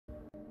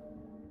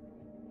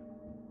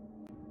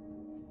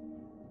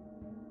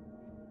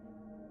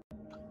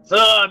So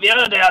the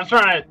other day I was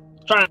trying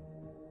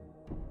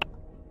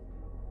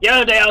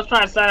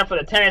to sign up for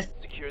the tennis.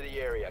 Secure the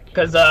area.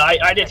 Because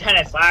I did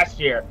tennis last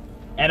year,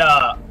 and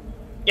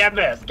get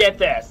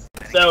this.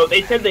 So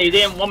they said they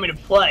didn't want me to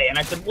play, and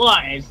I said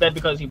why? And they said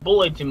because you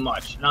bullied too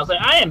much. And I was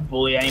like, I didn't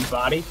bully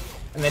anybody.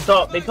 And they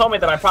told me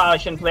that I probably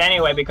shouldn't play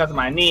anyway because of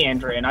my knee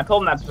injury, and I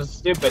told them that's just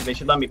stupid. They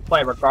should let me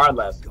play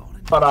regardless.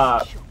 But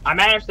I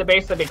managed to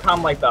basically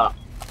become like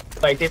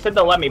they said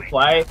they'll let me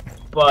play,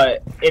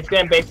 but it's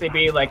gonna basically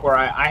be like where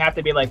I have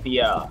to be like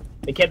the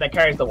kid that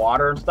carries the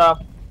water and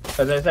stuff.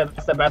 Because they said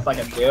that's the best I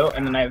can do,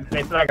 and then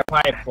they said I could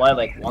probably play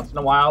like once in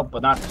a while,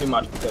 but not too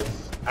much because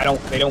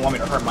they don't want me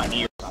to hurt my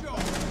knee or something.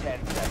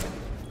 10 seconds.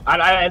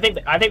 I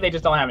think they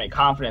just don't have any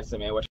confidence in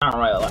me, which I don't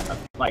really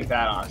like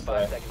that, honestly.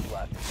 5 seconds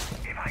left.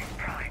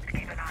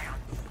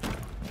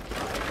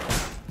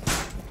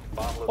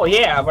 Well,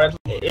 yeah, but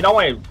it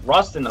only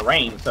rusts in the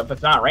rain, so if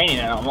it's not raining,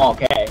 then I'm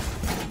okay.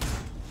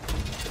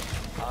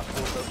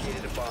 Hospital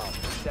located a bomb.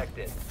 Protect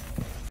it.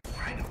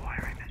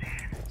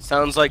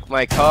 Sounds like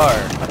my car.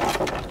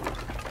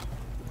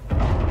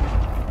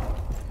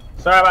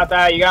 Sorry about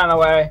that, you got in the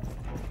way.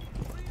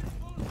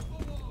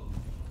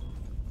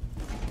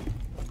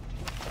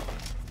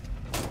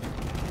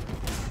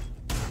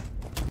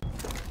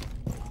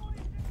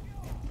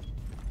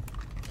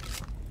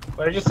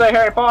 What did you say,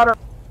 Harry Potter?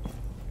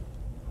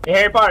 Hey,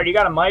 Harry Potter, you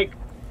got a mic?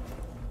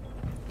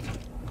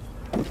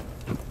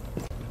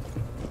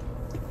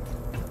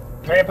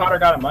 Harry Potter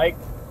got a mic?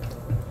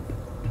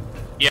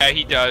 Yeah,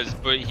 he does,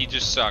 but he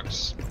just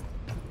sucks.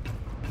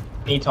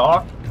 Can he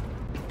talk?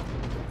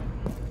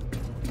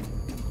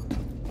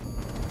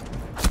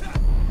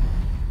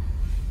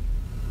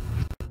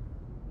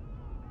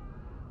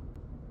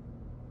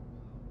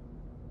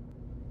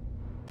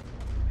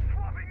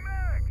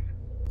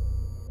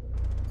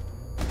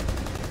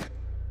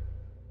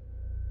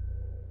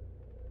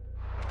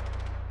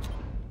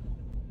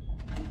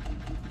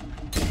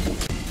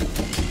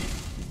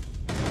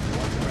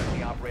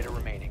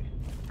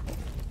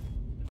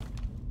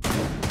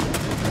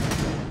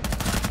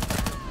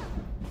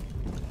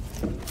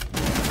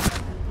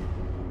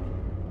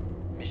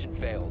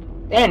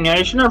 Damn,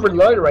 you shouldn't have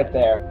reloaded right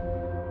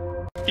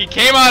there. He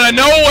came out of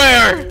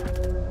nowhere!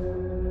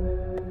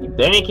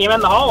 Then he came in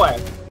the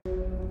hallway.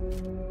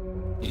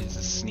 He's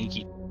a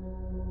sneaky...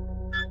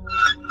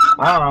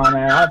 I don't know,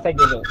 man. I think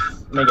you're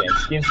just making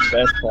excuses at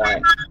this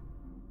point.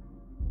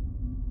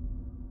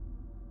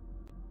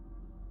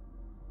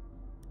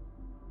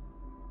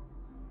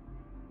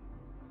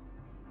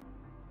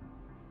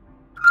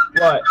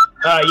 What?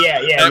 Yeah.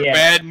 That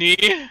bad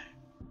knee?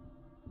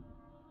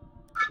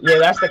 Yeah,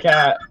 that's the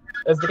cat.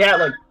 It's the cat,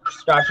 like,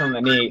 scratching on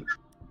the knee.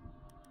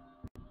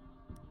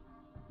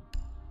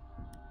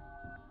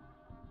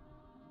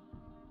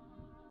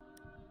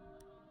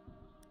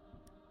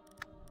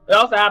 It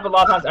also happens a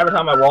lot of times every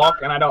time I walk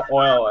and I don't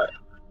oil it.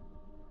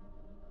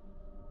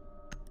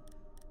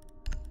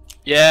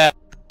 Yeah.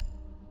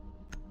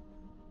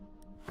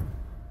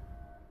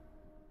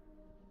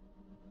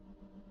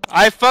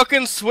 I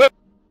fucking swear.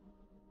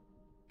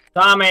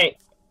 Tommy.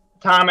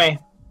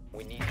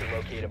 We need to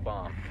locate a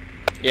bomb.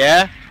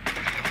 Yeah?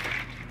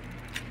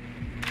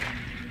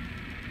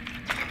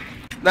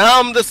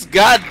 Now I'm this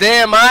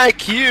goddamn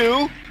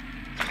IQ.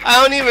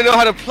 I don't even know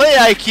how to play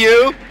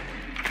IQ.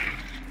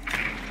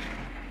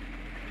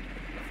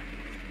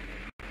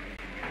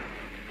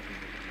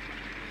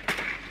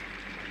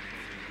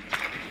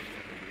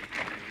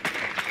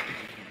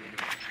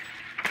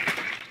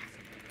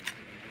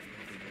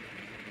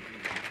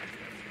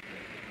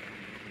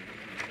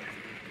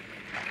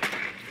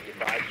 Be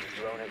advised your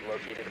drone has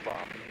located a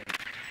bomb.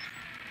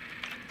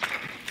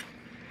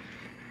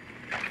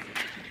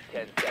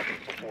 10 seconds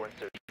before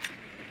insertion.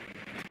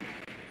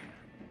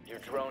 Your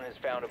drone has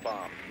found a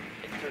bomb.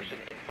 Insertion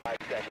in 5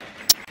 seconds.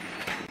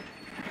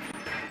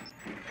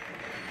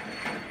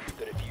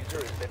 The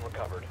diffuser has been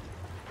recovered.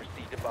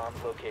 Proceed to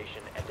bomb's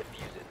location and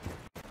defuse it.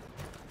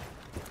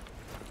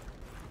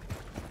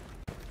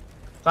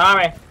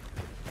 Tommy.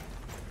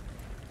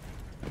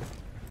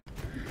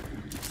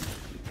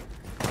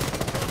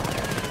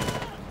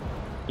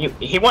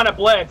 He won a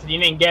blitz and you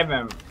didn't give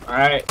him.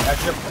 Alright,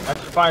 that's your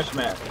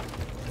punishment.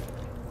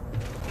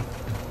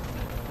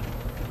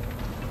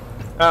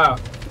 Oh,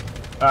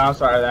 I'm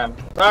sorry then.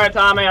 Sorry,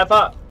 Tommy. I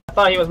thought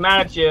he was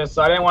mad at you,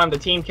 so I didn't want him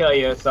to team kill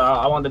you. So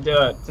I wanted to do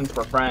it since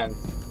we're friends.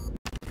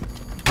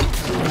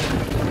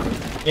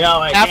 You know,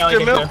 like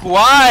aftermilk.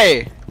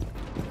 Why?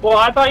 Well,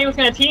 I thought he was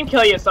gonna team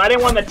kill you, so I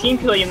didn't want him to team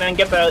kill you and then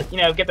get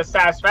the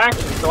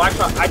satisfaction. So I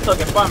took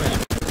it from him.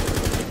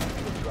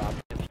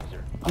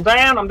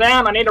 I'm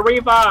down. I need a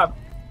revive.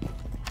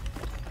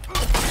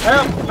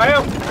 Help!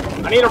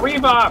 I need a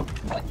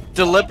revive.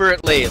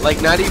 Deliberately,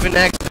 like not even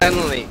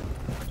accidentally.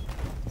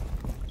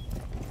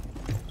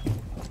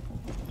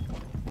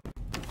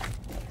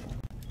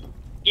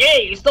 Yeah,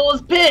 you stole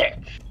his pick!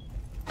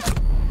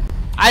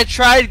 I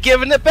tried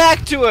giving it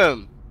back to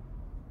him!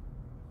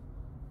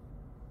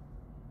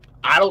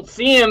 I don't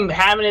see him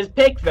having his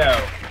pick, though.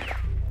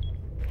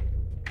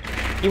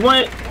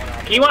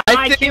 He He wanted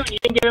IQ and you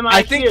didn't give him IQ.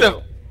 I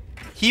think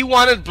he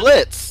wanted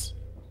Blitz.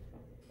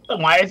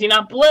 Then why is he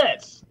not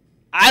Blitz?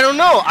 I don't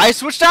know. I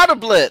switched out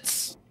of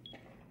Blitz.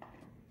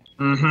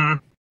 Mm-hmm.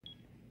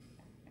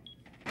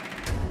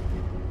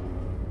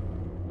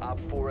 Op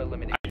 4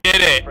 eliminated. I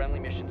did it. Friendly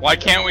mission Why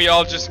can't we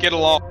all just get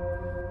along?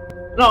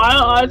 No,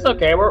 it's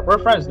okay. We're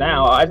friends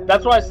now.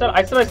 That's what I said.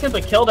 I said I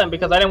simply killed him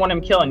because I didn't want him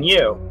killing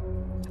you.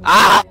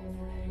 Ah!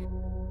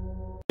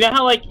 You know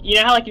how like you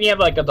have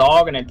like a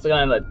dog and it's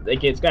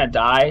gonna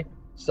die.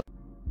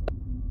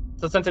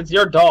 So since it's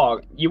your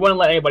dog, you wouldn't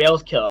let anybody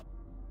else kill it.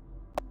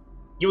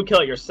 You would kill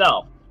it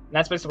yourself. And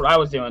that's basically what I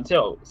was doing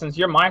too. Since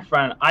you're my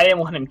friend, I didn't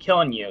want him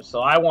killing you, so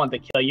I wanted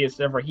to kill you, so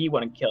therefore he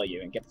wouldn't kill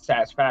you and get the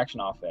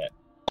satisfaction off it.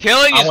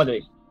 Killing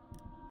is...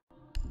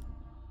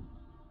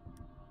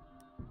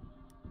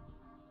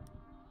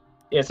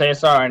 Yeah, say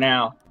sorry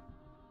now.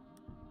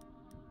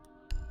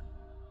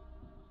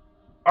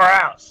 Or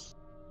else.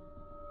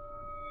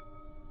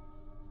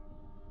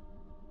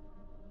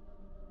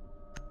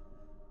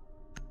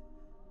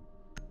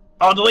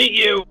 I'll delete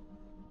you.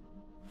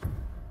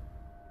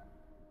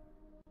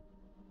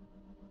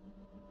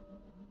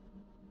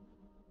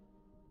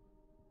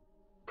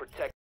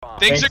 protect bomb.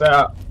 Things Thanks are...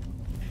 out.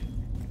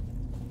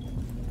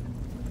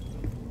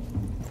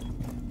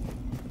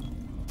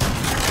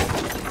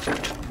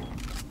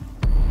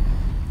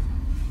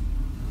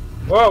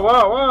 Whoa,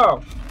 whoa,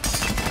 whoa!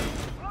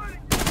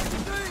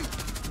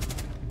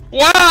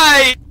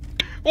 Why?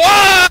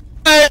 Why?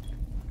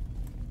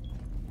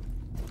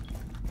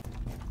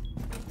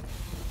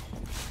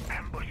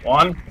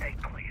 One.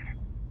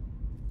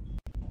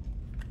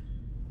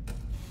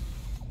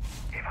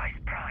 Device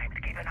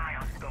primed. Keep an eye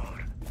on door.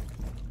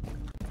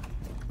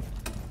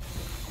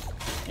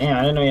 Man,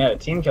 I didn't know you had a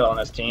team kill on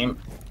this team.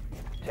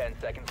 10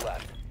 seconds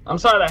left. I'm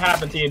sorry that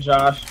happened to you,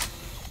 Josh.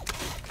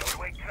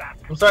 Doorway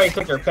trapped. I'm sorry he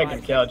took your pick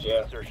and killed you.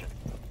 Insertion.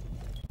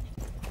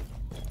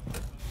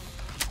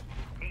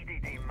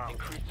 EDD mount.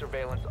 Increased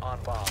surveillance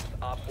on bombs.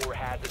 Op 4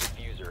 has a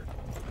diffuser.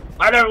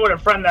 I never would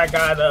have friended that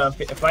guy though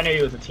if I knew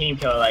he was a team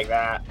killer like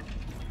that.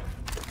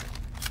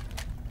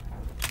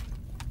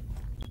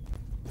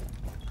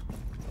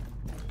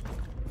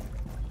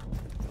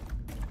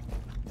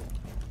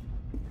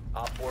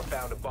 Op 4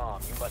 found a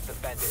bomb. You must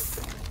defend it.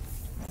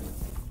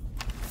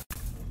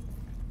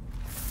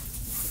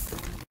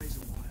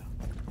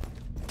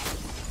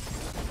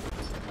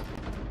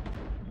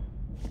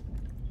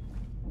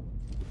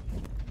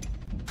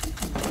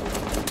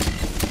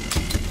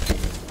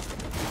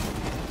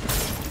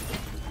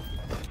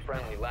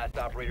 Friendly, last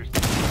operator.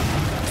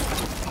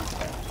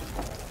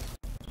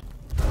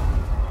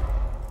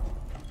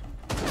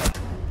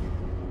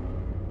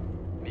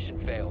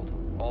 Mission failed.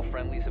 All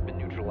friendlies have been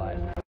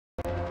neutralized.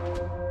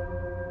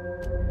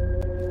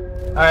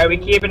 Alright, we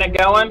keeping it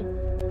going?